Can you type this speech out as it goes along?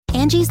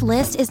Angie's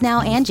List is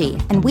now Angie,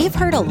 and we've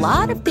heard a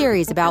lot of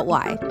theories about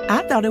why.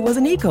 I thought it was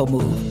an eco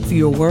move.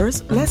 Fewer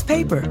words, less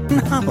paper.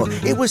 No,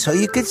 it was so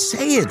you could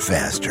say it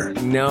faster.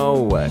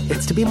 No,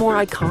 it's to be more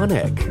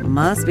iconic.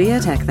 Must be a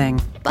tech thing.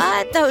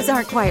 But those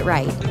aren't quite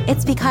right.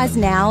 It's because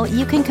now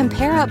you can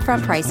compare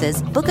upfront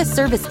prices, book a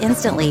service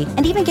instantly,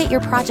 and even get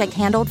your project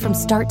handled from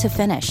start to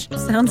finish.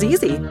 Sounds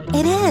easy.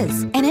 It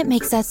is, and it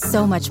makes us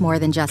so much more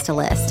than just a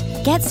list.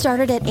 Get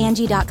started at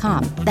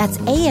Angie.com. That's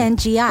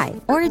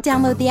ANGI, or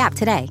download the app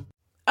today.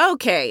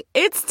 Okay,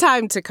 it's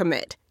time to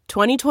commit.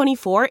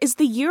 2024 is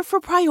the year for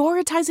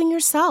prioritizing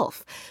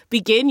yourself.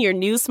 Begin your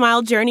new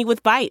smile journey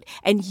with Byte,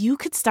 and you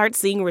could start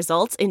seeing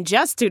results in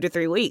just 2 to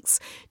 3 weeks.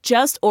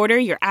 Just order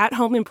your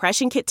at-home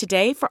impression kit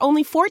today for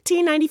only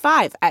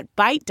 $14.95 at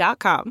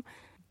Byte.com.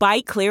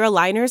 Byte Clear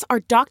aligners are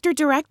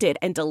doctor-directed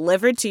and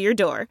delivered to your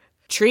door.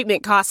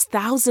 Treatment costs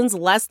thousands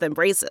less than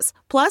braces.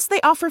 Plus, they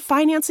offer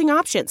financing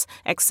options,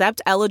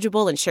 accept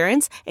eligible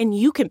insurance, and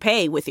you can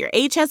pay with your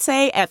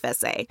HSA,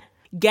 FSA.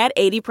 Get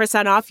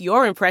 80% off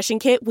your impression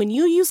kit when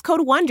you use code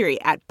WONDERY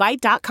at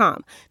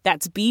Byte.com.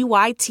 That's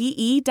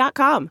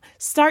BYTE.com.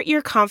 Start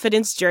your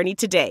confidence journey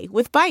today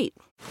with Byte.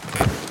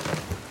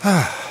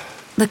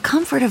 The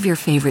comfort of your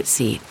favorite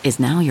seat is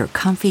now your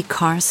comfy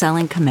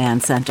car-selling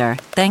command center,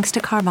 thanks to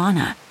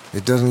Carvana.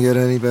 It doesn't get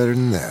any better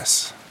than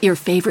this. Your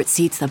favorite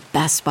seat's the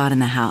best spot in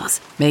the house.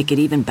 Make it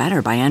even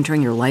better by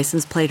entering your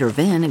license plate or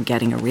VIN and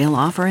getting a real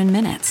offer in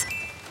minutes.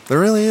 There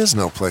really is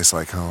no place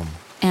like home.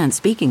 And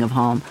speaking of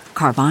home,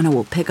 Carvana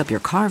will pick up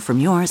your car from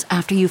yours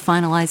after you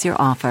finalize your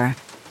offer.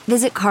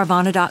 Visit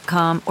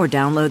Carvana.com or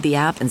download the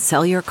app and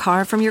sell your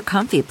car from your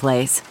comfy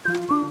place.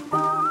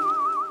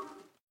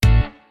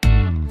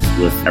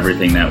 With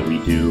everything that we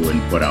do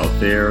and put out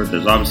there,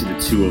 there's obviously the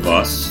two of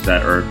us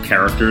that are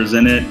characters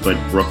in it, but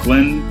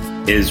Brooklyn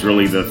is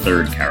really the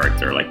third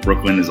character. Like,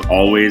 Brooklyn is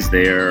always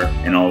there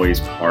and always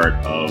part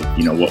of,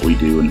 what we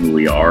do and who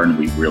we are. And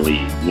we really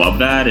love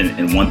that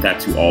and want that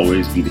to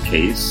always be the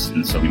case.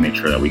 And so we make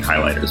sure that we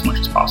highlight it as much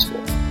as possible.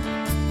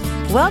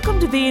 Welcome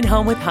to Being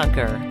Home with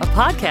Hunker, a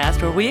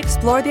podcast where we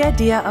explore the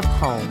idea of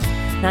home,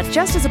 not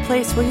just as a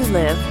place where you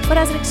live, but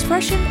as an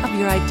expression of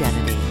your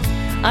identity.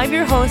 I'm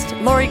your host,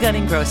 Lori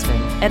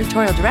Gunning-Grossman,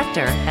 editorial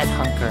director at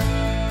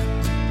Hunker.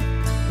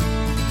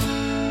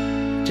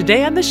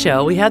 Today on the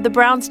show, we have the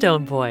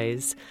Brownstone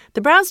Boys.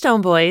 The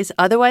Brownstone Boys,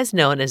 otherwise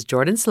known as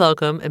Jordan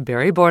Slocum and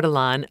Barry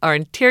Bordelon, are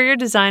interior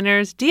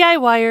designers,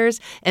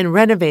 DIYers, and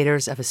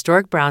renovators of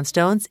historic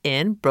brownstones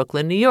in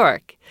Brooklyn, New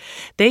York.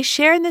 They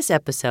share in this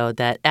episode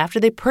that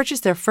after they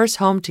purchased their first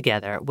home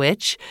together,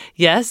 which,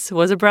 yes,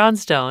 was a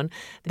brownstone,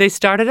 they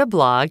started a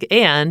blog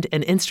and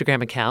an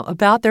Instagram account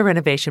about their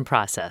renovation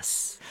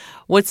process.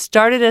 What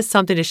started as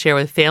something to share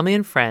with family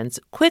and friends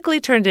quickly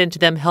turned into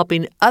them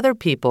helping other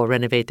people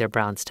renovate their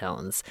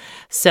brownstones.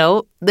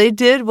 So they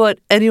did what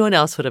anyone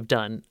else would have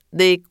done.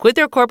 They quit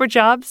their corporate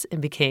jobs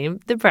and became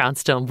the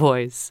Brownstone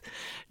Boys.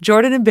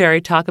 Jordan and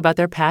Barry talk about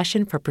their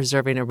passion for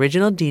preserving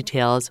original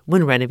details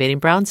when renovating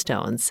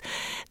brownstones.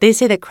 They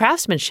say that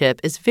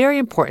craftsmanship is very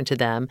important to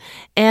them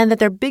and that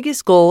their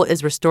biggest goal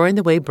is restoring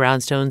the way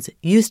brownstones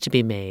used to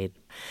be made.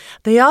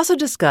 They also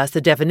discuss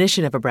the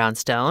definition of a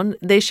brownstone.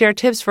 They share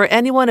tips for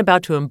anyone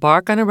about to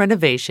embark on a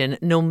renovation,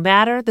 no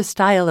matter the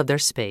style of their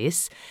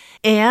space.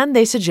 And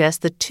they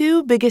suggest the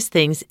 2 biggest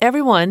things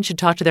everyone should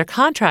talk to their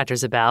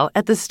contractors about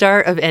at the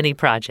start of any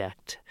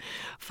project.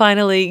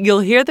 Finally,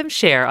 you'll hear them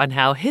share on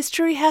how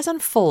history has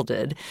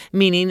unfolded,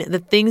 meaning the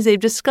things they've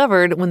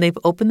discovered when they've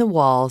opened the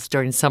walls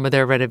during some of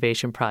their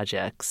renovation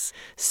projects.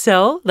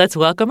 So let's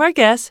welcome our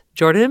guests,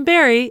 Jordan and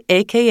Barry,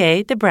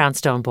 a.k.a. the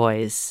Brownstone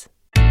Boys.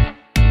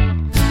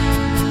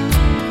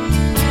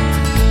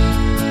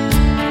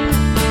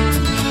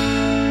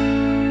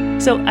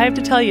 So I have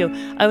to tell you,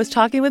 I was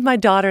talking with my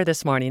daughter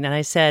this morning and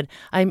I said,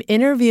 I'm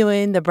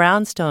interviewing the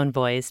Brownstone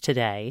Boys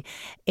today,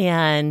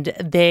 and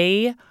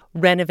they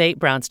renovate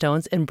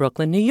brownstones in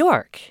Brooklyn, New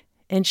York.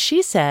 And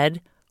she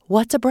said,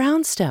 what's a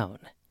brownstone?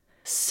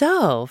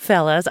 So,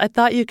 fellas, I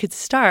thought you could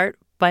start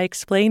by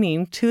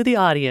explaining to the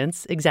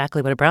audience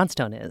exactly what a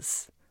brownstone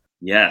is.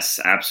 Yes,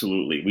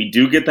 absolutely. We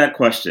do get that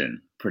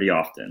question pretty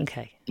often.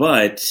 Okay.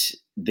 But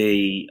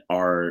they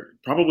are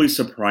probably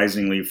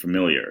surprisingly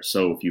familiar.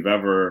 So if you've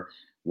ever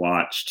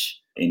watched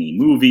any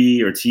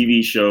movie or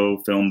TV show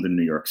filmed in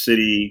New York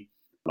City,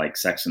 like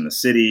Sex and the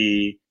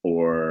City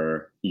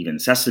or even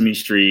Sesame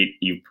Street,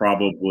 you've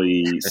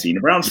probably seen a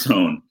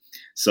brownstone.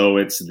 So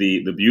it's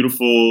the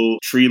beautiful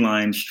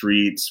tree-lined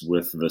streets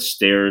with the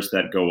stairs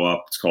that go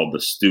up. It's called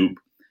the stoop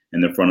in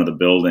the front of the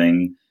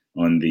building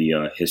on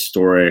the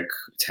historic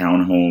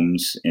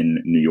townhomes in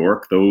New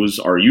York. Those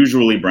are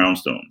usually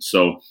brownstones.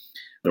 So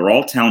they're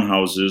all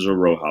townhouses or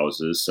row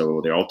houses,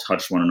 so they all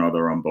touch one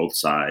another on both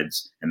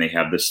sides, and they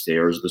have the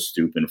stairs, the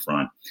stoop in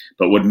front.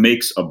 But what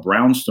makes a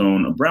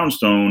brownstone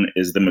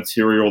is the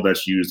material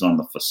that's used on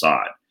the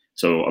facade.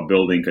 So a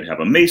building could have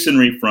a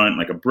masonry front,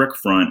 like a brick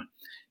front,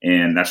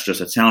 and that's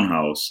just a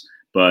townhouse.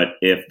 But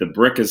if the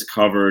brick is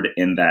covered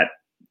in that,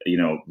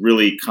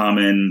 really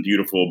common,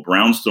 beautiful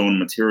brownstone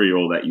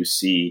material that you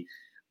see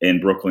in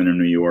Brooklyn or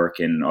New York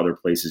and other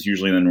places,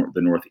 usually in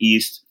the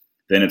Northeast,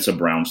 then it's a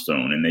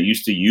brownstone. And they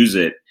used to use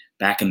it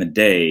back in the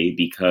day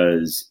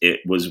because it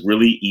was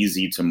really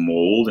easy to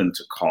mold and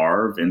to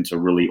carve into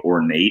really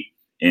ornate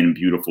and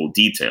beautiful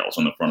details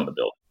on the front of the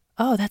building.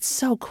 Oh, that's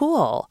so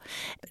cool.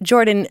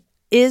 Jordan,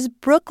 is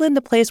Brooklyn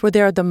the place where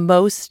there are the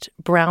most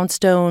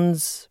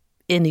brownstones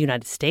in the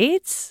United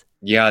States?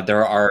 Yeah,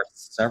 there are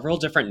several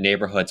different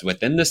neighborhoods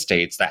within the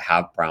states that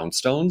have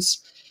brownstones.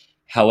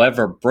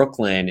 However,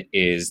 Brooklyn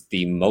is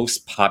the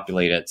most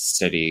populated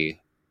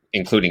city,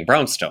 including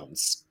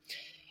brownstones.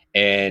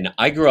 And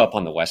I grew up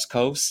on the West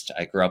Coast.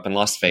 I grew up in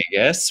Las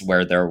Vegas,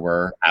 where there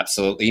were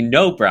absolutely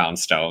no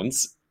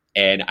brownstones.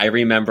 And I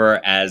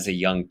remember as a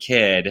young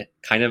kid,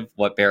 kind of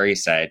what Barry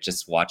said,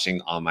 just watching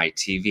on my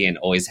TV and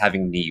always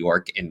having New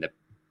York in the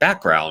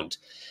background.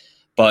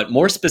 But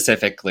more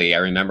specifically, I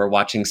remember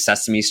watching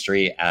Sesame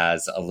Street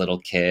as a little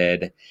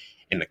kid,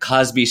 in The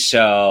Cosby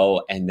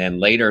Show, and then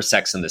later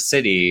Sex and the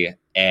City.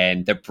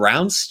 And the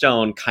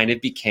brownstone kind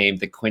of became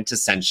the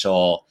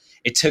quintessential,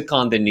 it took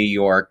on the New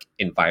York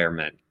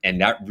environment.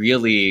 And that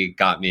really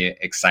got me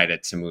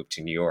excited to move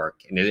to New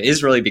York. And it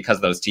is really because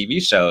of those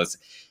TV shows,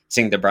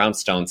 seeing the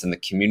brownstones and the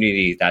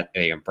community that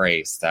they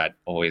embrace, that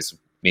always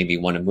made me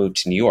want to move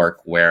to New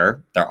York,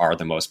 where there are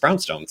the most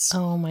brownstones.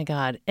 Oh my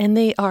God. And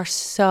they are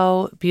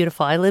so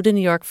beautiful. I lived in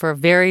New York for a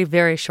very,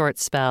 very short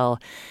spell.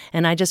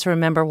 And I just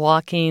remember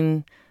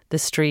walking the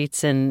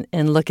streets and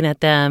looking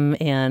at them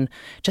and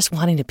just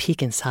wanting to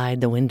peek inside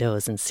the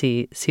windows and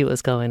see what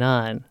was going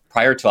on.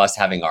 Prior to us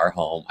having our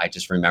home, I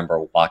just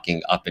remember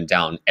walking up and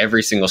down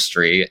every single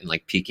street and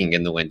like peeking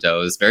in the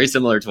windows, very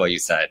similar to what you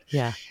said.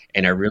 Yeah.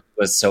 And I really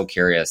was so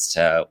curious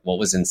to what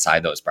was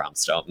inside those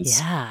brownstones.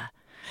 Yeah.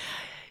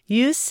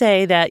 You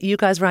say that you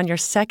guys were on your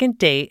second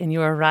date and you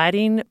were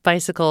riding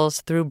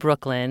bicycles through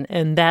Brooklyn,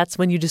 and that's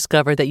when you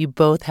discovered that you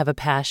both have a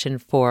passion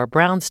for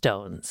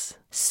brownstones.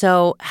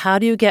 So how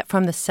do you get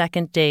from the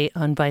second date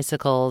on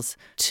bicycles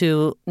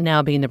to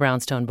now being the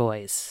Brownstone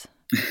Boys?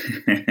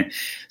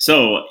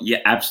 So, yeah,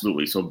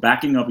 absolutely. So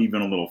backing up even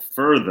a little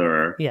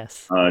further,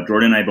 yes,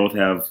 Jordan and I both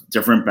have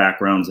different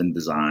backgrounds in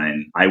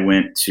design. I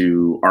went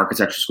to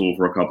architecture school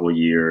for a couple of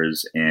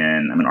years,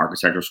 and I'm an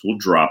architecture school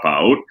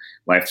dropout.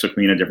 Life took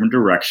me in a different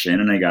direction,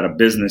 and I got a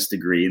business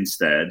degree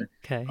instead.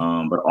 Okay.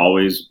 But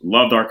always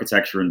loved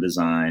architecture and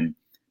design.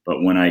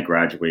 But when I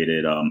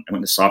graduated, I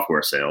went to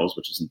software sales,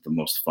 which isn't the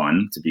most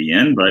fun to be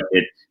in, but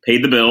it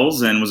paid the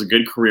bills and was a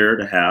good career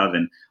to have.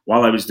 And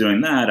while I was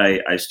doing that,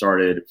 I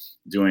started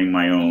doing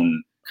my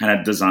own kind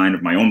of design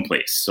of my own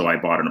place. So I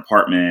bought an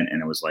apartment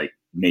and it was like,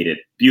 made it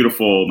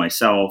beautiful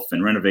myself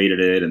and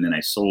renovated it. And then I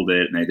sold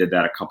it, and I did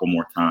that a couple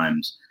more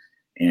times.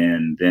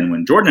 And then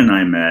when Jordan and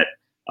I met,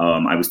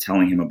 I was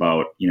telling him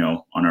about,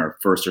 on our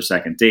first or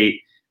second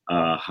date,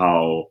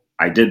 how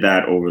I did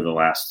that over the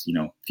last,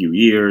 few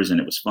years, and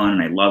it was fun,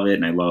 and I love it.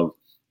 And I love,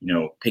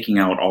 picking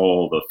out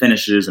all the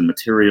finishes and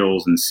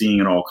materials and seeing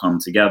it all come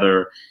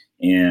together.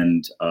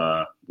 And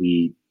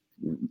we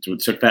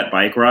took that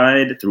bike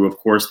ride through, of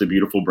course, the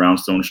beautiful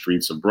brownstone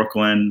streets of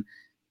Brooklyn.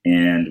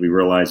 And we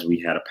realized we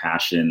had a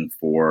passion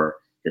for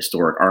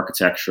historic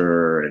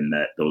architecture and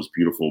that those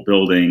beautiful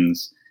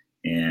buildings.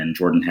 And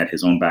Jordan had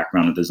his own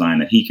background in design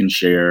that he can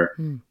share.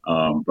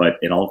 But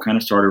it all kind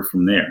of started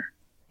from there.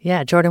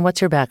 Yeah. Jordan,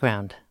 what's your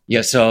background?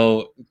 Yeah,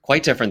 so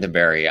quite different than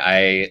Barry.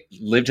 I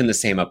lived in the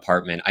same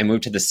apartment. I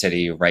moved to the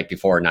city right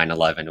before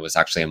 9/11. It was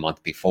actually a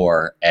month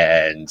before.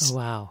 And oh,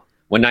 wow.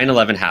 When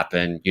 9/11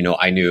 happened,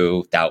 I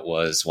knew that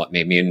was what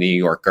made me a New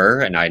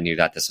Yorker, and I knew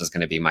that this was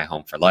going to be my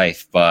home for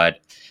life.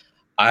 But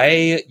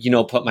I,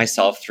 put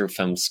myself through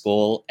film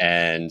school,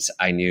 and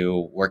I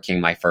knew working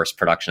my first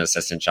production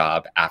assistant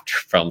job after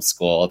film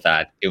school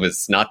that it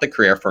was not the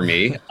career for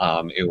me.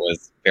 It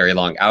was very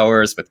long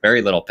hours with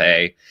very little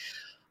pay.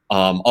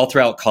 All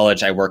throughout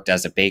college, I worked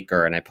as a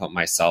baker, and I put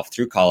myself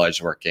through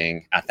college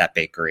working at that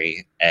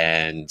bakery.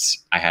 And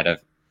I had a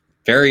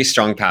very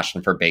strong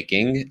passion for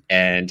baking.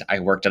 And I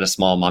worked at a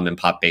small mom and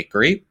pop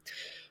bakery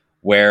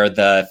where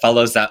the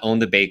fellows that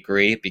owned the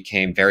bakery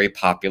became very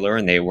popular,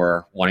 and they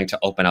were wanting to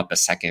open up a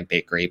second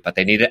bakery, but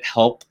they needed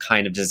help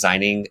kind of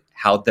designing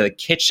how the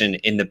kitchen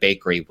in the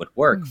bakery would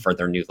work for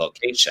their new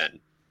location.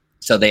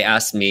 So they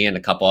asked me and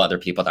a couple other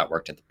people that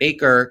worked at the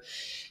baker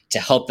to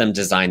help them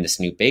design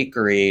this new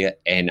bakery.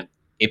 And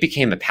it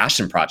became a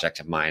passion project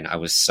of mine. I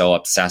was so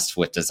obsessed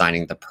with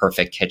designing the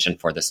perfect kitchen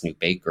for this new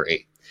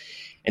bakery.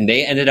 And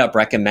they ended up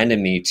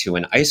recommending me to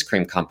an ice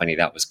cream company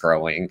that was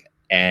growing.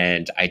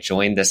 And I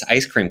joined this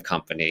ice cream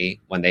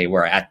company when they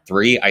were at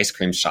 3 ice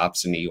cream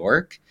shops in New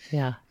York.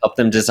 Yeah. Helped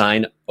them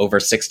design over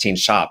 16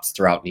 shops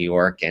throughout New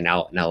York and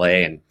out in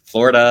LA and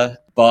Florida.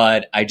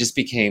 But I just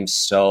became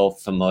so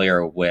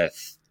familiar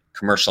with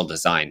commercial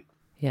design.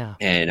 Yeah.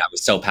 And I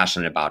was so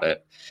passionate about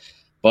it.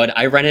 But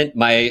I rented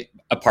my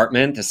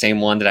apartment, the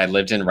same one that I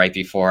lived in right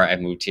before I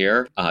moved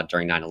here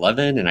during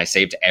 9/11. And I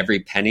saved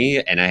every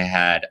penny. And I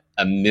had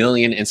a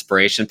million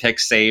inspiration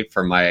pics saved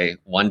for my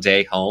one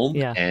day home.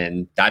 Yeah.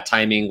 And that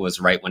timing was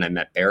right when I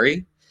met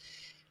Barry.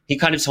 he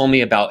kind of told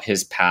me about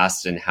his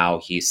past and how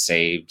he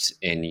saved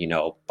and,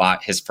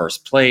 bought his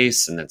first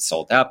place and then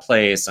sold that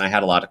place. And I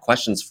had a lot of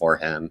questions for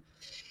him.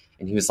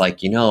 And he was like,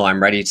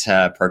 I'm ready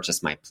to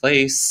purchase my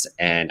place.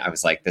 And I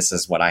was like, this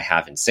is what I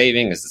have in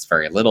savings. It's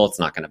very little. It's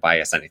not going to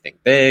buy us anything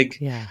big.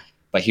 Yeah.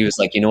 But he was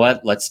like, you know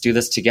what? Let's do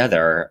this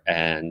together.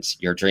 And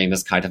your dream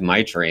is kind of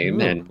my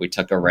dream. Ooh. And we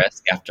took a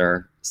risk.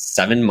 After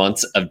 7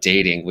 months of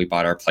dating, we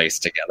bought our place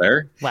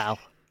together. Wow.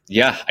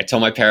 Yeah. I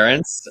told my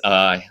parents,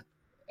 I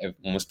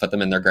almost put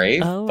them in their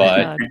grave,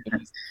 but it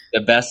was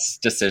the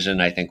best decision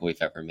I think we've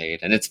ever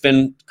made. And it's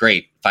been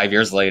great. 5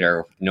 years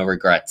later, no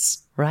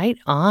regrets. Right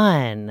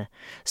on.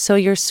 So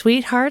your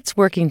sweethearts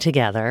working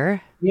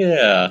together.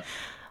 Yeah.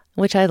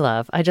 Which I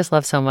love. I just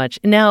love so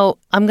much. Now,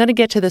 I'm going to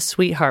get to the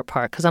sweetheart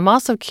part because I'm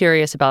also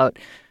curious about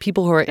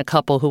people who are a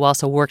couple who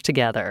also work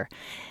together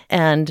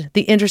and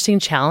the interesting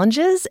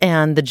challenges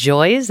and the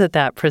joys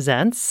that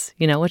presents,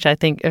 which I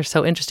think are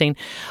so interesting.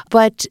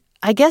 But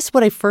I guess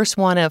what I first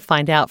want to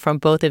find out from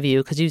both of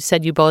you, because you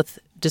said you both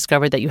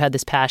discovered that you had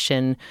this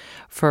passion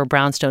for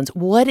brownstones.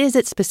 What is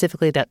it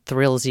specifically that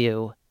thrills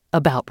you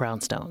about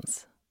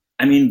brownstones?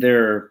 I mean,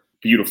 they're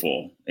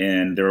beautiful,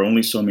 and there are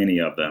only so many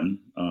of them.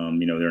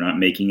 They're not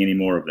making any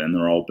more of them.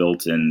 They're all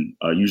built in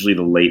usually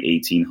the late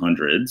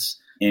 1800s.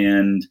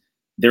 And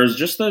there's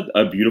just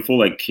a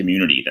beautiful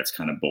community that's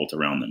kind of built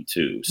around them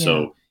too. Yeah.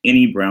 So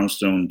any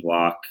brownstone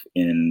block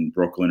in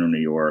Brooklyn or New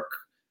York,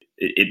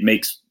 it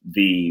makes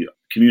the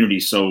community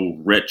so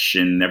rich,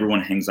 and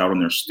everyone hangs out on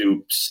their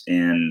stoops,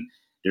 and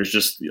there's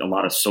just a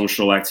lot of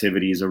social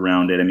activities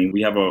around it. I mean,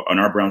 on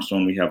our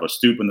brownstone, we have a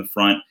stoop in the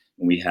front,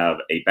 and we have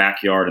a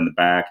backyard in the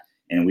back.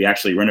 And we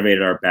actually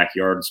renovated our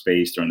backyard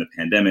space during the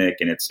pandemic,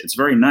 and it's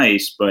very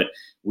nice, but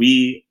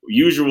we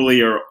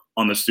usually are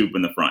on the stoop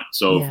in the front.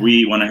 So if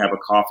we want to have a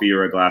coffee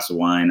or a glass of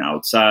wine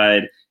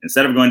outside,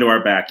 instead of going to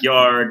our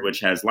backyard, which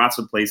has lots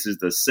of places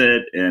to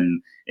sit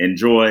and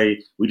enjoy,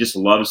 we just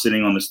love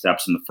sitting on the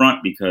steps in the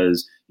front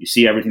because you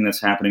see everything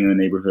that's happening in the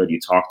neighborhood. You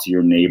talk to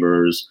your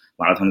neighbors.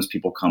 A lot of times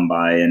people come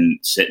by and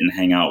sit and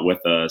hang out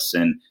with us.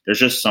 And there's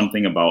just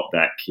something about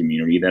that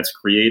community that's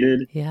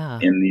created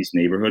in these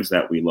neighborhoods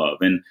that we love.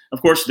 And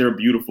of course, they're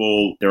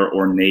beautiful. They're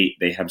ornate.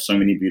 They have so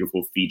many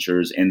beautiful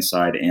features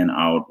inside and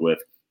out with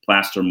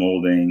plaster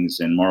moldings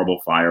and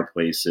marble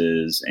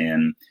fireplaces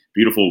and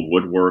beautiful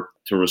woodwork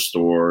to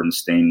restore and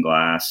stained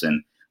glass.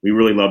 And we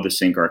really love to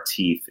sink our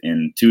teeth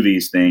into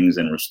these things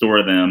and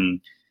restore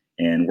them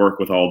and work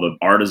with all the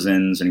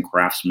artisans and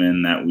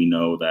craftsmen that we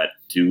know that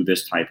do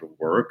this type of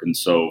work. And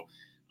so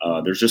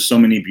there's just so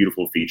many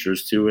beautiful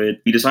features to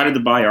it. We decided to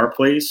buy our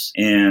place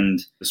and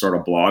sort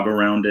of blog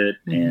around it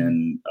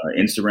and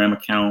Instagram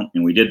account.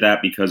 And we did that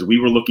because we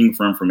were looking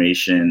for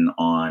information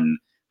on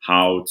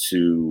how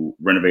to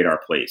renovate our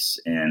place.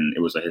 And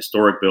it was a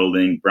historic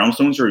building.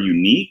 Brownstones are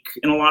unique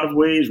in a lot of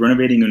ways.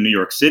 Renovating in New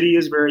York City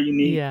is very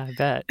unique. Yeah, I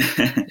bet.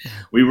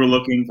 We were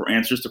looking for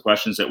answers to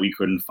questions that we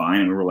couldn't find.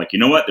 And we were like, you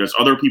know what? There's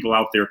other people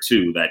out there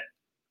too that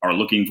are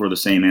looking for the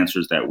same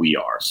answers that we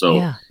are.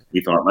 So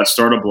we thought, let's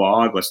start a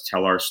blog. Let's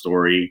tell our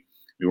story.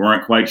 We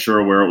weren't quite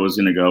sure where it was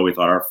going to go. We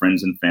thought our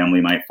friends and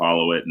family might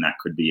follow it, and that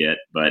could be it.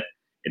 But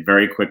it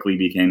very quickly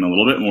became a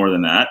little bit more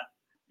than that.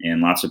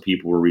 And lots of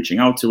people were reaching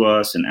out to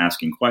us and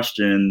asking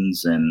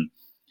questions, and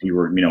we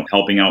were,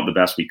 helping out the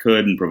best we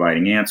could and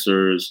providing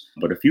answers.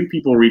 But a few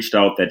people reached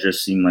out that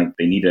just seemed like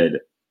they needed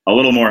a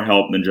little more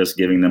help than just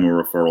giving them a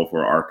referral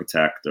for an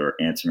architect or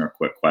answering a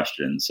quick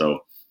question. So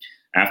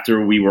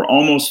after we were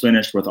almost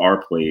finished with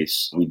our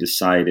place, we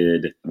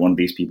decided one of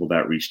these people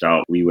that reached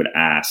out, we would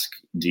ask,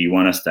 do you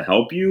want us to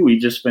help you? We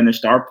just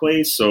finished our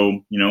place.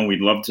 So,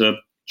 we'd love to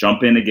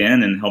jump in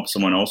again and help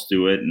someone else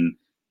do it. And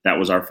that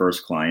was our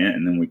first client.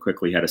 And then we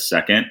quickly had a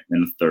second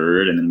and a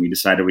third. And then we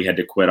decided we had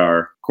to quit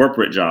our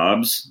corporate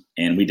jobs.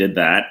 And we did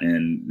that.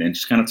 And then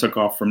just kind of took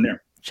off from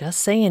there.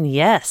 Just saying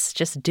yes,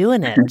 just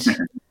doing it.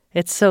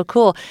 It's so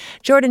cool.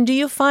 Jordan, do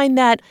you find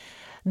that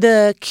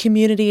the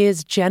community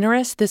is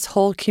generous? This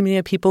whole community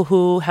of people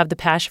who have the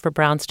passion for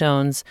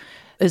brownstones,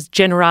 is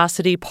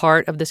generosity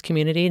part of this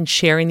community and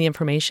sharing the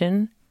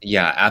information?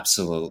 Yeah,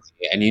 absolutely.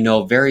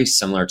 And, very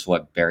similar to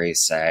what Barry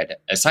said,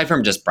 aside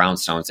from just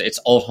brownstones, it's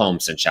old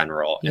homes in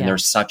general. And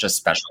there's such a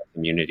special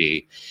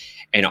community.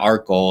 And our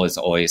goal is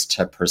always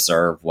to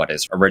preserve what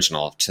is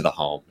original to the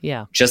home.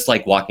 Yeah. Just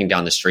like walking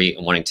down the street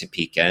and wanting to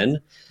peek in.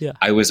 Yeah.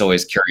 I was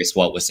always curious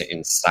what was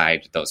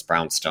inside those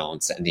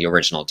brownstones and the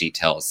original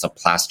details, the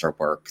plaster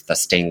work, the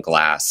stained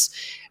glass.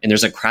 And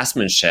there's a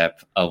craftsmanship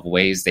of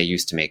ways they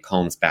used to make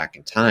homes back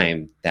in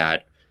time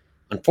that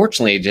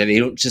unfortunately,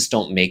 they just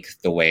don't make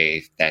the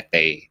way that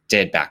they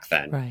did back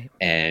then. Right.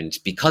 And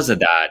because of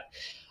that,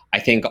 I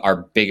think our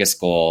biggest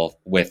goal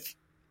with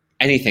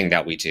anything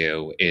that we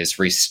do is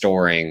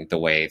restoring the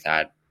way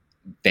that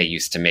they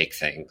used to make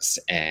things.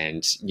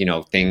 And,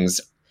 things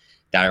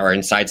that are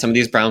inside some of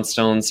these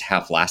brownstones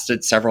have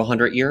lasted several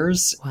hundred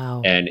years.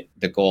 Wow. And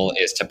the goal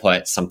is to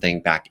put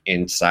something back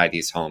inside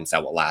these homes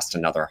that will last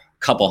another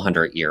couple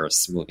hundred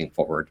years moving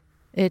forward.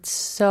 It's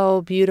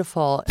so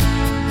beautiful.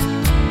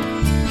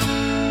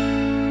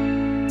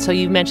 So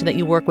you mentioned that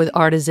you work with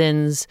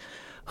artisans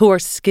who are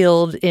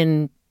skilled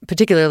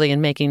particularly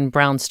in making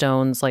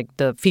brownstones, like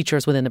the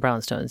features within the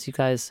brownstones. You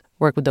guys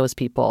work with those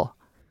people.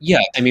 Yeah,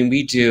 I mean,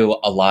 we do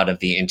a lot of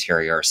the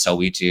interior. So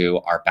we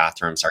do our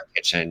bathrooms, our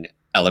kitchen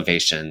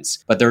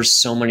elevations, but there's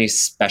so many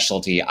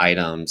specialty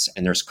items,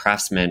 and there's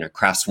craftsmen or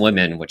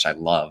craftswomen, which I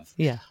love,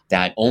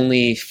 that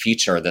only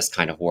feature this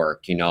kind of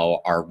work.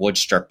 Our wood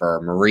stripper,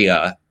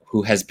 Maria,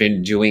 who has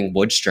been doing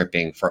wood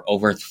stripping for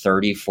over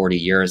 30, 40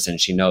 years,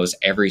 and she knows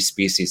every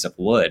species of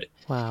wood.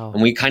 Wow.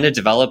 And we kind of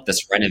developed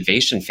this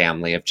renovation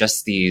family of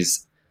just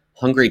these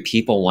hungry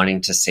people wanting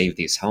to save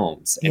these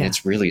homes. And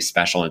it's really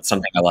special. And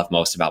something I love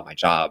most about my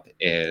job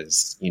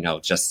is,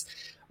 just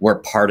we're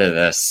part of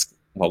this,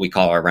 what we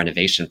call our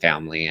renovation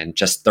family, and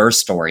just their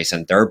stories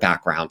and their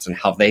backgrounds and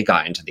how they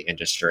got into the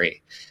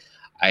industry.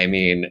 I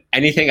mean,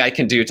 anything I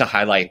can do to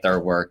highlight their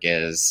work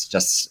is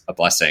just a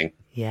blessing.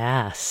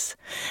 Yes.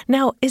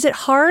 Now, is it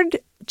hard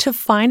to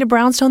find a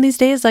brownstone these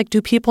days? Like,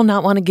 do people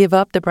not want to give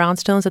up the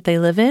brownstones that they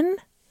live in?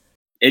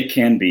 It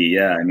can be,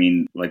 yeah. I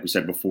mean, like we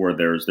said before,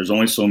 there's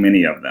only so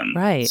many of them.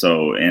 Right.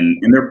 So,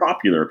 and they're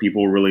popular.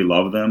 People really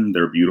love them.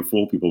 They're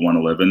beautiful. People want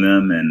to live in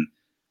them. And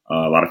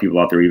a lot of people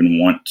out there even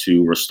want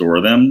to restore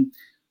them.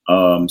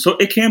 So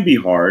it can be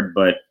hard,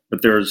 but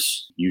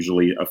there's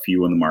usually a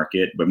few in the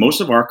market. But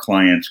most of our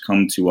clients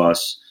come to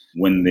us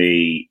when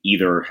they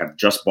either have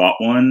just bought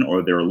one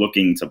or they're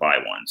looking to buy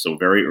one. So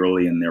very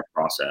early in their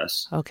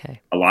process. Okay.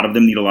 A lot of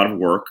them need a lot of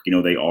work.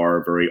 They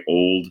are very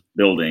old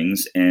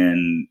buildings.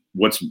 And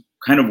what's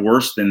kind of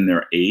worse than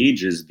their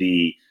age is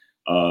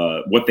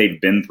what they've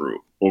been through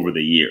over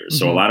the years.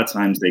 So a lot of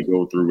times they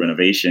go through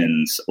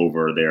renovations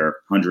over their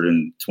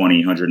 120,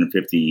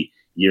 150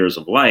 years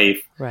of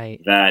life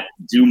that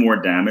do more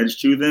damage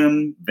to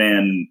them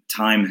than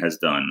time has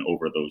done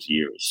over those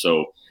years.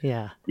 So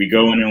we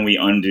go in and we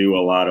undo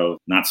a lot of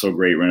not so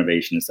great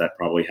renovations that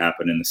probably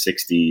happened in the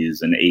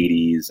 60s and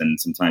 80s and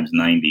sometimes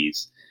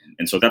 90s.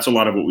 And so that's a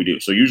lot of what we do.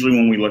 So usually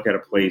when we look at a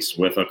place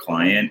with a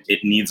client, it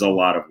needs a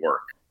lot of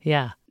work.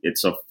 Yeah.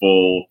 It's a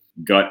full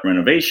gut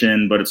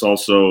renovation, but it's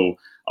also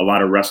a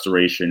lot of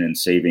restoration and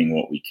saving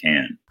what we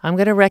can. I'm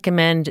going to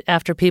recommend,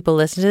 after people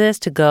listen to this,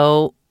 to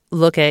go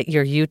look at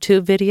your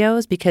YouTube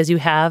videos, because you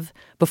have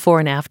before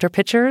and after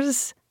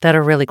pictures that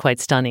are really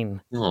quite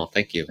stunning. Oh,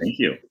 thank you. Thank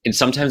you. And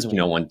sometimes,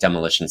 when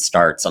demolition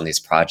starts on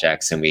these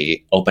projects and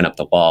we open up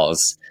the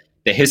walls,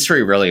 the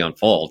history really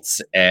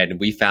unfolds. And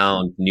we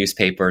found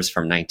newspapers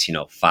from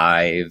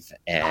 1905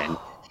 and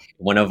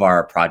one of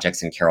our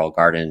projects in Carroll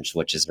Gardens,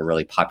 which is a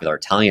really popular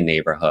Italian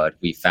neighborhood,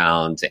 we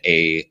found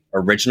a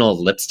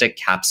original lipstick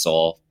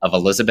capsule of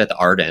Elizabeth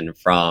Arden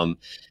from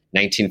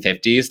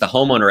 1950s. The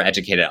homeowner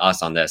educated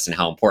us on this and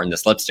how important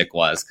this lipstick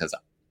was, because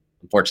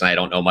unfortunately I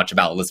don't know much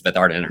about Elizabeth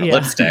Arden and her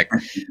lipstick,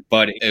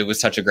 but it was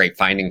such a great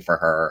finding for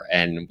her.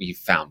 And we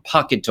found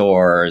pocket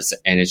doors,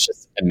 and it's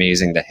just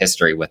amazing the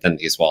history within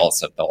these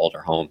walls of the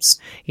older homes.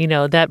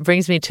 That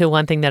brings me to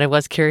one thing that I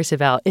was curious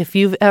about. If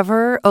you've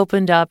ever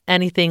opened up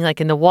anything like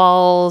in the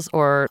walls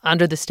or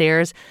under the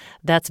stairs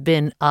that's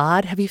been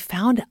odd, have you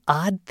found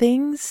odd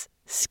things?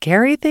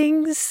 Scary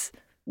things?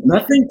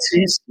 Nothing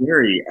too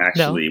scary,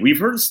 actually. No. We've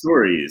heard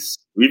stories.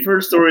 We've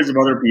heard stories of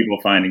other people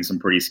finding some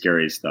pretty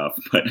scary stuff.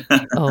 But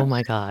oh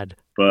my God.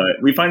 But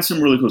we find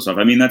some really cool stuff.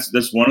 I mean, that's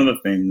one of the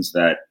things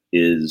that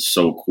is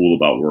so cool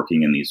about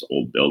working in these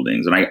old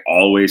buildings. And I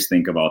always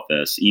think about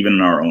this, even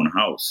in our own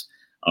house,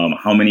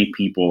 how many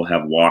people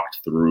have walked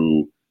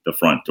through the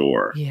front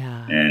door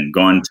and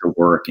gone to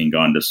work and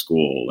gone to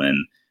school.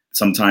 And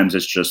sometimes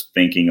it's just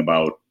thinking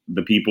about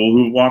the people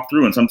who walked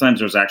through. And sometimes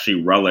there's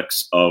actually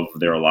relics of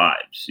their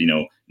lives,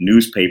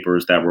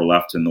 newspapers that were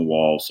left in the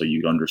wall so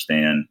you'd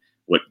understand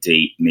what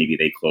date maybe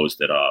they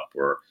closed it up,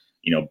 or,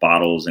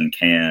 bottles and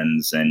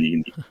cans.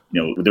 And,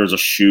 there's a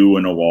shoe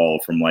in a wall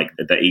from like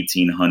the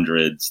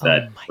 1800s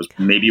that was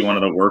maybe one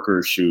of the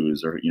workers'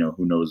 shoes, or,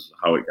 who knows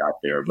how it got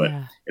there. But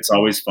it's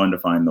always fun to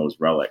find those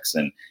relics.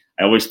 And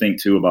I always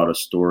think, too, about a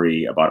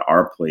story about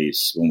our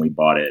place when we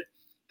bought it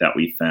that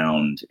we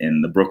found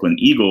in the Brooklyn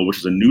Eagle, which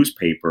is a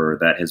newspaper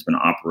that has been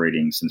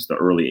operating since the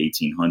early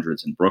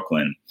 1800s in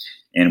Brooklyn.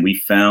 And we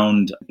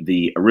found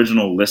the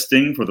original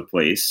listing for the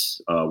place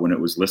when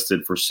it was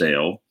listed for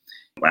sale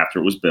after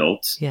it was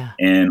built. Yeah.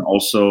 And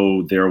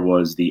also there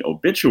was the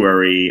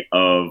obituary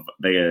of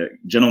the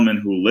gentleman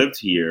who lived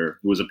here,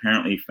 who was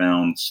apparently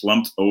found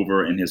slumped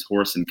over in his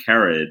horse and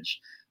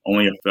carriage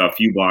only a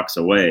few blocks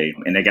away.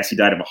 And I guess he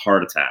died of a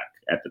heart attack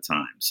at the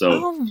time.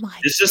 So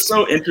it's just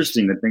so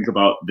interesting to think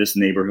about this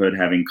neighborhood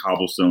having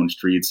cobblestone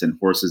streets and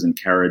horses and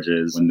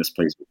carriages when this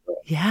place was built.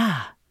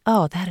 Yeah.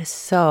 Oh, that is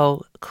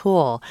so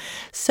cool.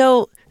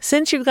 So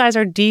since you guys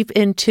are deep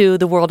into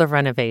the world of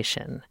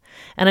renovation,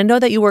 and I know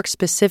that you work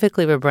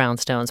specifically with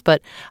brownstones,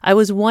 but I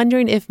was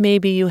wondering if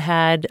maybe you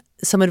had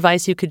some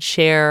advice you could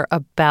share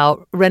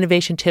about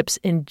renovation tips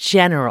in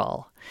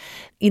general.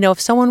 If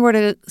someone were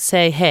to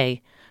say,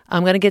 hey,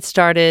 I'm going to get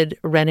started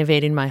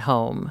renovating my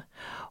home,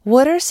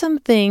 what are some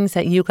things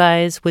that you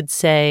guys would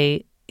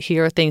say,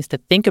 here are things to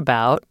think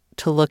about,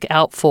 to look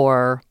out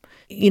for,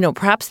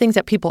 perhaps things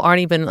that people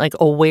aren't even like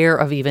aware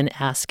of even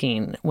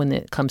asking when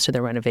it comes to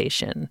the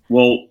renovation?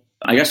 Well,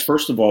 I guess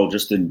first of all,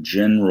 just in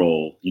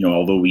general,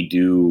 although we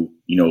do,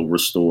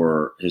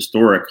 restore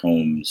historic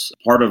homes,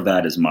 part of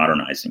that is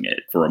modernizing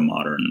it for a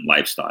modern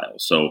lifestyle.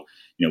 So,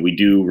 we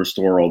do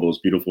restore all those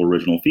beautiful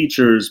original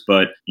features,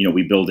 but,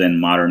 we build in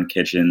modern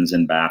kitchens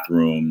and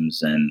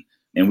bathrooms,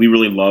 and we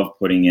really love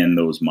putting in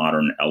those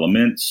modern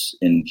elements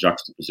in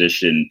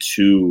juxtaposition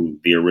to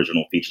the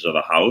original features of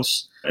the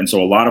house. And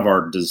so a lot of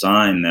our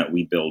design that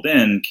we build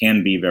in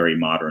can be very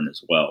modern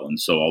as well. And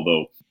so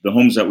although the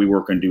homes that we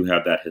work on do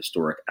have that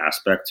historic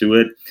aspect to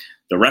it,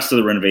 the rest of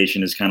the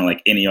renovation is kind of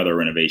like any other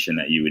renovation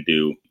that you would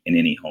do in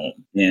any home.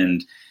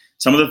 And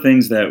some of the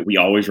things that we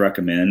always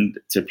recommend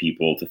to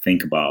people to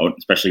think about,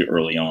 especially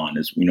early on,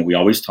 is, we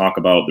always talk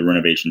about the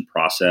renovation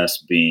process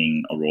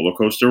being a roller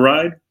coaster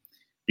ride,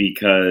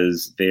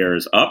 because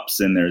there's ups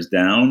and there's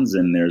downs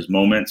and there's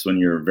moments when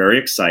you're very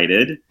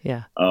excited,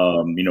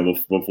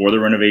 before the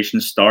renovation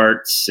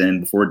starts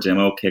and before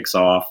demo kicks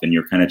off, and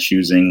you're kind of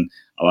choosing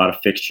a lot of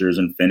fixtures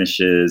and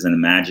finishes and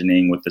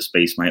imagining what the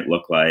space might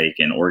look like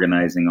and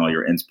organizing all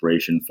your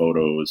inspiration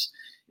photos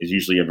is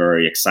usually a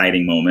very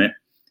exciting moment.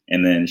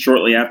 And then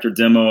shortly after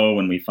demo,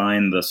 when we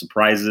find the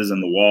surprises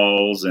in the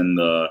walls and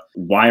the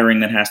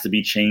wiring that has to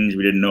be changed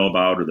we didn't know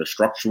about, or the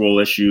structural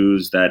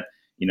issues that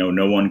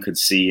no one could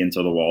see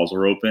until the walls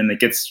were open,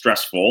 it gets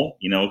stressful,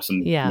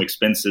 some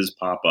expenses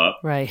pop up.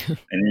 Right. And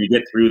then you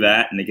get through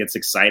that and it gets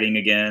exciting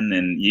again.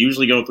 And you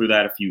usually go through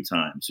that a few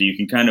times. So you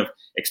can kind of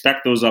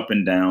expect those up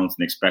and downs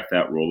and expect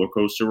that roller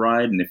coaster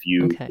ride. And if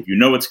you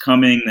know it's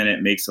coming, then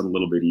it makes it a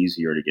little bit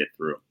easier to get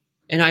through.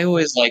 And I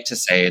always like to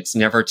say it's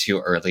never too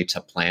early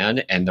to plan,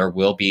 and there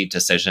will be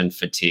decision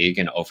fatigue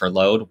and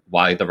overload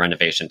while the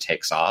renovation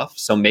takes off.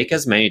 So make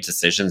as many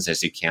decisions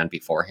as you can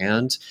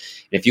beforehand.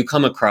 If you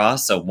come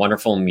across a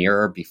wonderful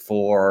mirror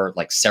before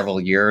like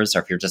several years, or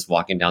if you're just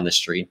walking down the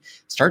street,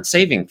 start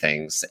saving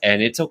things,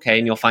 and it's okay.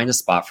 And you'll find a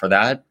spot for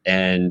that,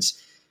 and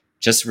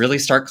just really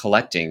start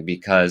collecting,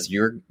 because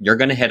you're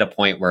going to hit a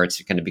point where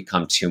it's going to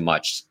become too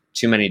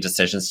many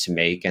decisions to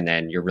make, and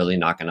then you're really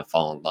not going to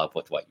fall in love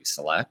with what you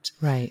select.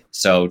 Right.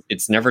 So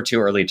it's never too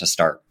early to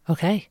start.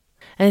 Okay.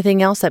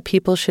 Anything else that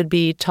people should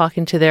be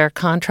talking to their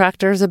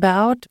contractors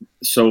about?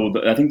 So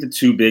I think the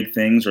two big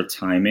things are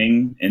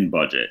timing and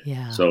budget.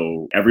 Yeah.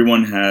 So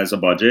everyone has a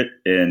budget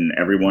and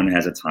everyone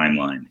has a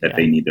timeline that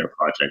they need their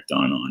project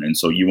done on. And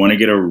so you want to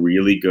get a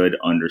really good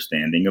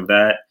understanding of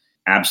that.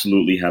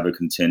 Absolutely have a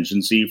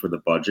contingency for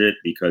the budget,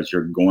 because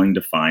you're going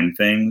to find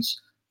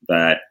things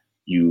that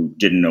you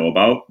didn't know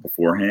about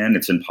beforehand.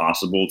 It's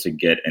impossible to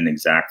get an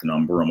exact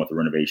number on what the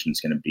renovation is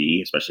going to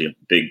be, especially of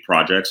big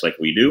projects like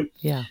we do.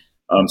 Yeah.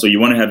 So you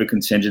want to have a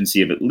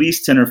contingency of at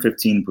least 10 or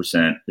 15%,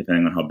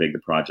 depending on how big the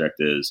project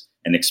is,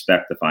 and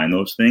expect to find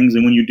those things.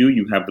 And when you do,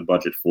 you have the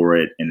budget for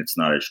it, and it's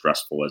not as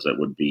stressful as it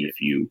would be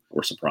if you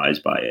were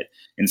surprised by it.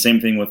 And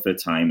same thing with the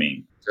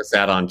timing. Just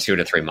add on 2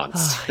 to 3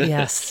 months.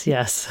 Yes.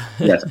 Yes.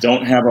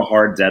 Don't have a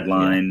hard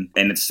deadline.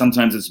 Yeah. And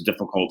sometimes it's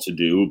difficult to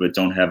do, but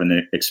don't have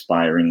an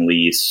expiring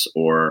lease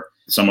or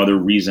some other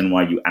reason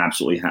why you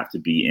absolutely have to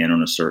be in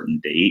on a certain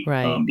date,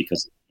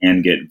 because it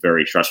can get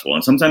very stressful.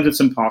 And sometimes it's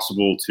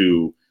impossible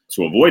to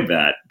avoid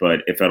that.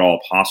 But if at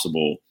all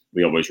possible,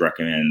 we always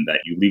recommend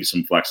that you leave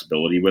some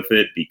flexibility with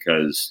it,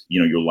 because,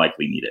 you'll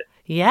likely need it.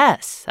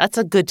 Yes, that's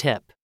a good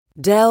tip.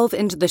 Delve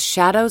into the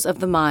shadows of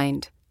the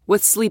mind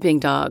with Sleeping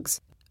Dogs,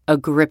 a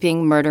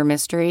gripping murder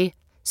mystery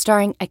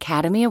starring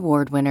Academy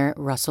Award winner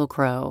Russell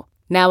Crowe.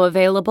 Now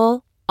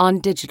available on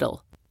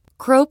digital.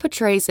 Crowe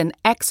portrays an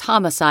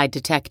ex-homicide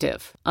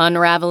detective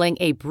unraveling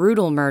a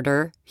brutal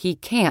murder he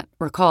can't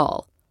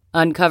recall.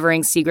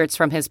 Uncovering secrets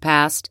from his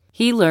past,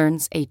 he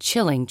learns a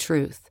chilling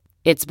truth.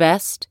 It's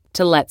best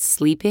to let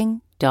sleeping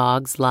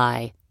dogs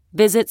lie.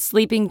 Visit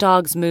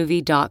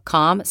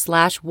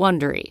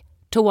sleepingdogsmovie.com/Wondery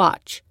to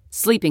watch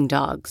Sleeping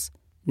Dogs,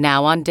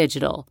 now on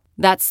digital.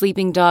 That's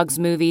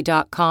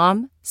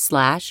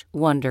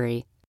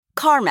sleepingdogsmovie.com/Wondery.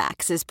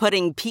 CarMax is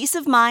putting peace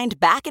of mind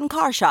back in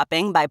car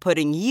shopping by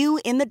putting you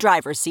in the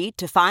driver's seat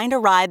to find a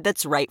ride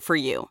that's right for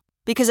you.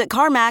 Because at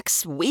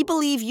CarMax, we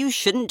believe you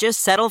shouldn't just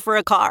settle for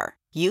a car.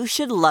 You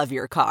should love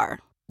your car.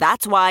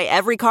 That's why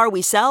every car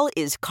we sell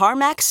is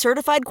CarMax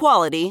certified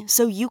quality,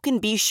 so you can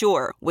be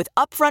sure with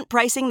upfront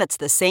pricing that's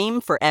the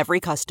same for every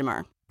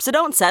customer. So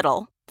don't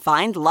settle.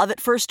 Find love at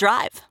first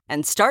drive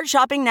and start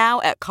shopping now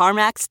at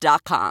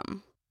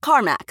CarMax.com.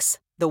 CarMax,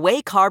 the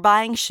way car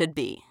buying should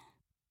be.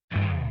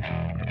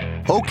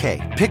 Okay,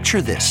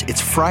 picture this.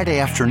 It's Friday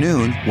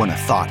afternoon when a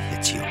thought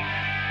hits you.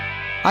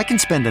 I can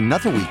spend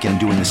another weekend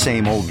doing the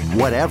same old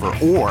whatever,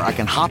 or I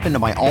can hop into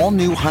my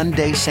all-new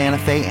Hyundai Santa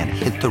Fe and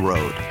hit the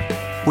road.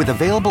 With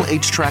available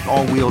H-Track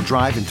all-wheel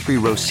drive and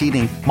 3-row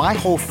seating, my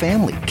whole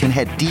family can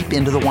head deep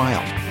into the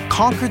wild.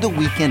 Conquer the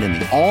weekend in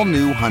the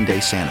all-new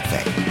Hyundai Santa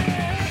Fe.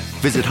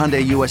 Visit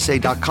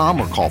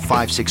HyundaiUSA.com or call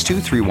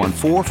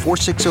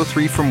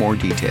 562-314-4603 for more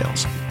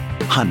details.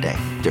 Hyundai,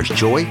 there's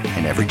joy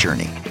in every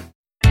journey.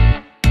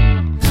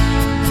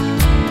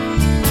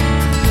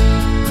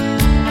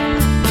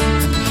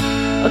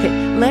 Okay,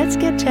 Let's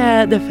get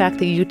to the fact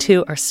that you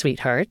two are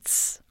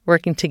sweethearts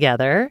working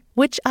together,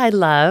 which I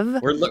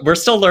love. We're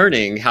still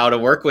learning how to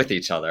work with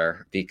each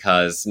other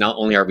because not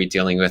only are we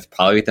dealing with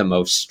probably the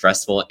most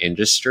stressful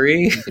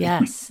industry.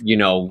 Yes.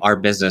 Our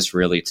business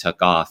really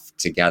took off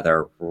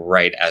together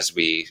right as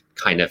we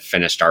kind of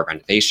finished our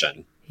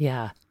renovation.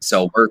 Yeah.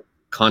 So we're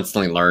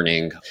constantly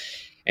learning.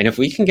 And if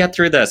we can get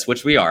through this,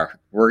 which we are,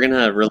 we're going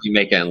to really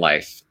make it in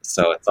life.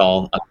 So it's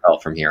all uphill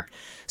from here.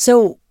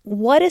 So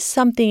what is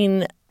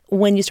something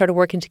when you started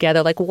working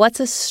together, like what's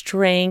a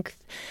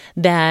strength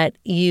that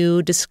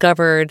you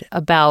discovered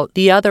about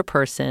the other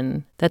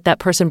person that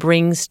person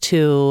brings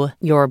to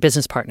your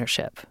business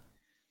partnership?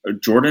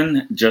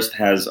 Jordan just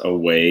has a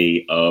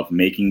way of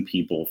making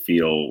people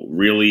feel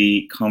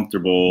really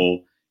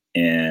comfortable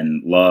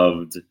and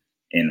loved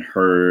and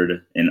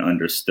heard and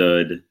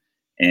understood.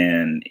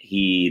 And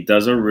he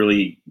does a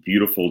really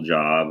beautiful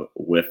job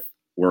with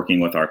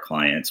working with our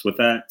clients with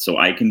that. So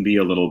I can be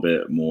a little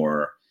bit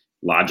more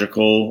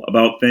logical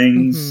about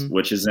things,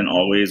 which isn't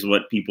always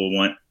what people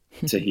want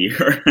to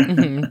hear.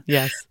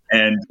 Yes.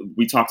 And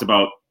we talked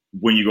about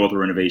when you go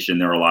through renovation,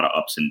 there are a lot of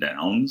ups and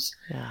downs.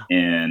 Yeah.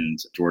 And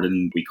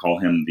Jordan, we call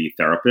him the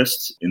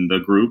therapist in the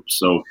group.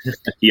 So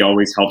he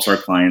always helps our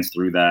clients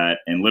through that.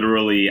 And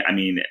literally,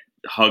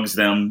 hugs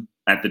them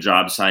at the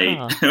job site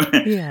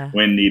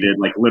when needed,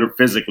 like literally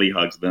physically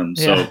hugs them.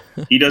 So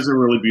he does a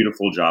really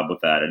beautiful job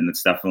with that. And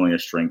it's definitely a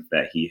strength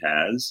that he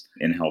has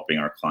in helping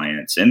our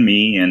clients and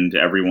me and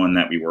everyone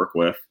that we work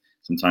with.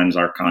 Sometimes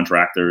our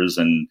contractors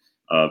and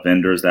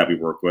vendors that we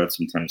work with,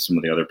 sometimes some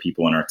of the other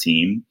people on our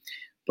team.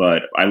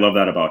 But I love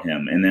that about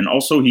him. And then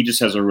also he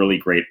just has a really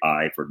great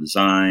eye for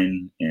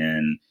design.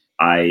 And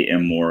I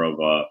am more of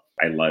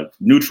I love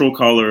neutral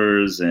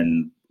colors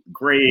and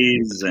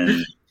grays,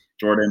 and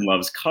Jordan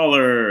loves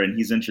color, and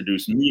he's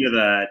introduced me to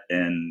that.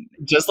 And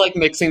just like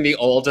mixing the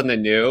old and the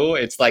new,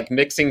 it's like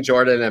mixing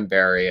Jordan and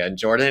Barry. And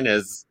Jordan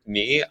is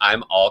me.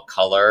 I'm all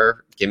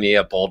color. Give me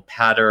a bold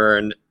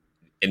pattern.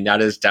 And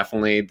that is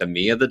definitely the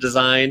me of the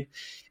design.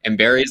 And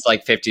Barry's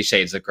like 50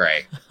 Shades of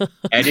Gray.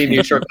 Any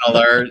neutral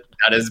color,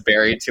 that is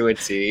Barry to a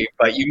T.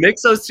 But you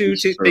mix those two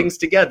things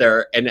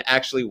together and it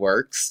actually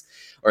works.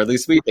 Or at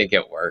least we think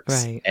it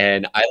works. Right.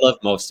 And I love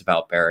most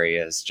about Barry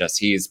is just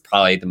he's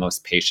probably the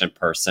most patient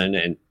person.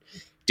 And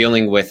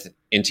dealing with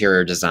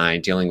interior design,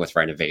 dealing with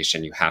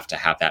renovation, you have to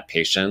have that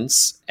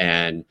patience.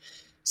 And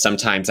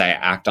sometimes I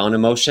act on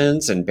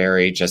emotions, and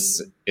Barry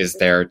just is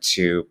there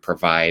to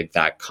provide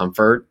that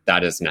comfort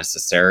that is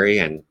necessary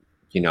and,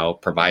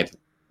 provide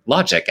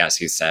logic, as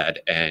he said,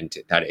 and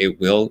that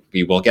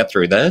we will get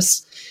through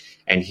this.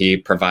 And he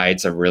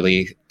provides a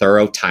really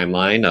thorough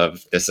timeline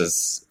of this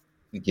is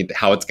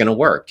how it's going to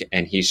work.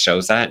 And he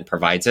shows that and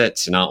provides it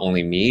to not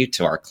only me,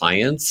 to our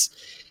clients.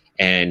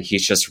 And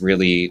he's just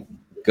really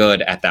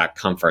good at that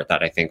comfort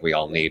that I think we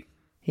all need.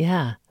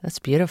 Yeah, that's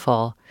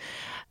beautiful.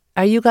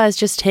 Are you guys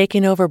just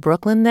taking over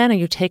Brooklyn then? Are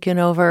you taking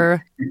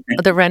over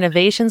the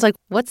renovations? Like,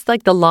 what's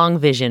like the long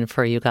vision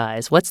for you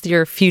guys? What's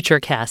your future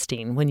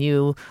casting when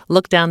you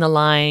look down the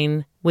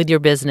line with your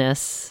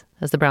business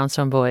as the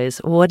Brownstone Boys?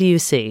 What do you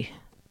see?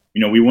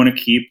 We want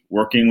to keep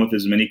working with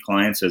as many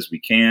clients as we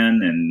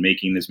can and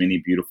making as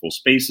many beautiful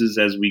spaces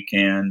as we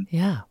can.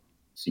 Yeah.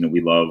 So,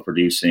 we love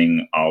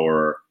producing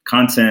our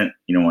content,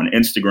 on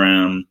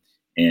Instagram,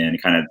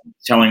 and kind of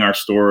telling our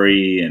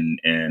story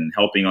and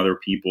helping other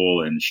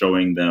people and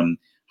showing them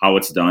how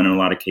it's done. In a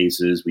lot of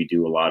cases, we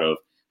do a lot of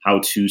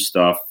how-to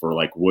stuff for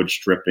like wood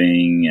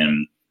stripping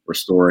and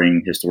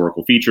restoring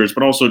historical features,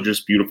 but also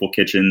just beautiful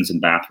kitchens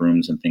and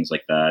bathrooms and things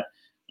like that.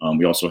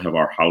 We also have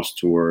our house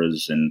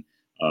tours and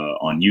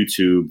on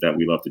YouTube that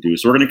we love to do.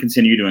 So we're going to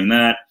continue doing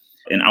that.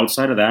 And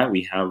outside of that,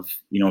 we have,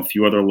 a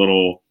few other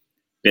little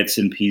bits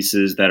and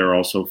pieces that are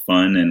also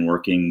fun, and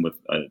working with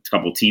a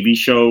couple TV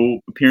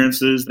show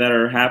appearances that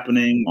are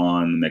happening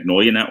on the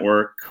Magnolia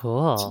Network.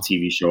 Cool. It's a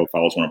TV show,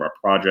 follows one of our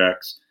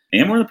projects.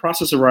 And we're in the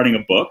process of writing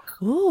a book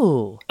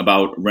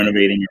about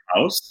renovating your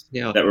house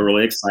that we're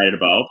really excited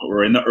about. But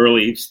we're in the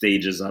early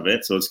stages of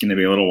it, so it's going to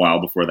be a little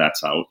while before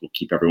that's out. We'll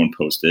keep everyone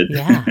posted.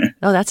 Yeah.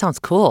 Oh, that sounds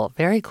cool.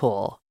 Very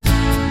cool.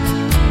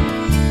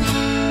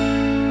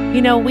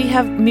 We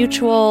have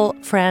mutual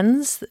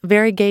friends,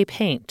 Very Gay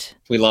Paint.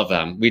 We love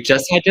them. We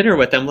just had dinner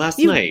with them last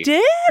night.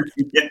 You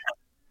did?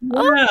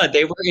 Yeah,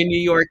 they were in New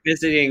York